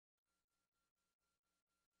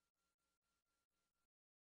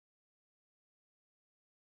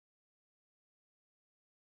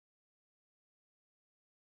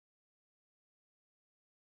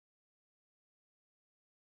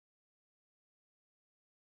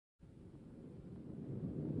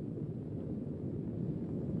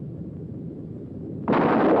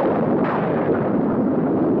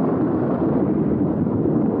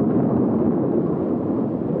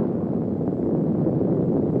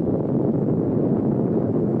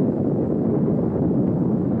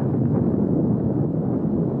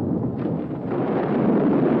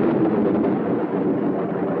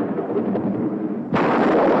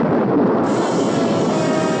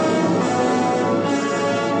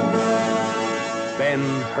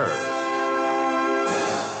Ben-Hur.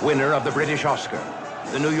 Winner of the British Oscar,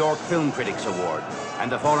 the New York Film Critics Award,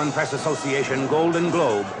 and the Foreign Press Association Golden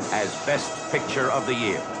Globe as Best Picture of the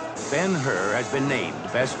Year. Ben-Hur has been named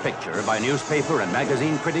Best Picture by newspaper and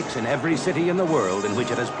magazine critics in every city in the world in which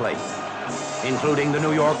it has played, including the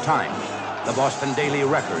New York Times, the Boston Daily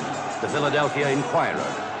Record, the Philadelphia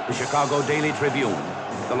Inquirer, the Chicago Daily Tribune,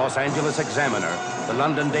 the Los Angeles Examiner, the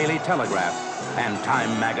London Daily Telegraph, and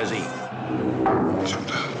Time magazine.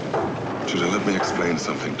 Judah, let me explain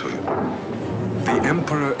something to you. The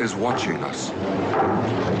Emperor is watching us.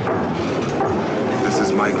 This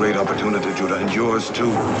is my great opportunity, Judah, and yours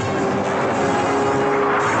too.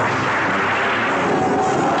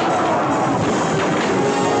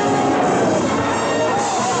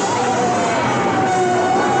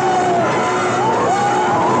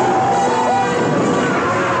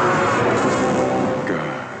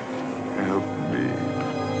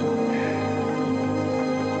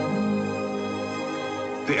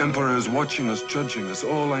 The Emperor is watching us, judging us.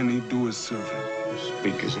 All I need do is serve him. You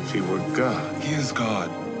speak as if he were God. He is God,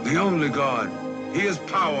 the only God. He is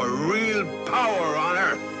power, real power on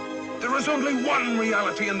earth. There is only one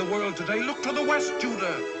reality in the world today. Look to the west,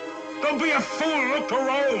 Judah. Don't be a fool. Look to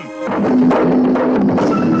Rome.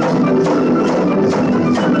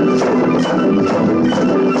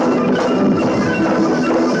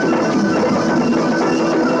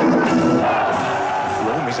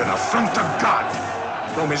 Rome is an affront to God.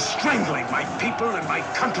 Rome is strangling my people and my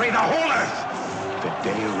country, the whole earth. The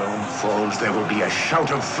day Rome falls, there will be a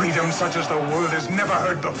shout of freedom such as the world has never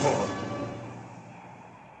heard before.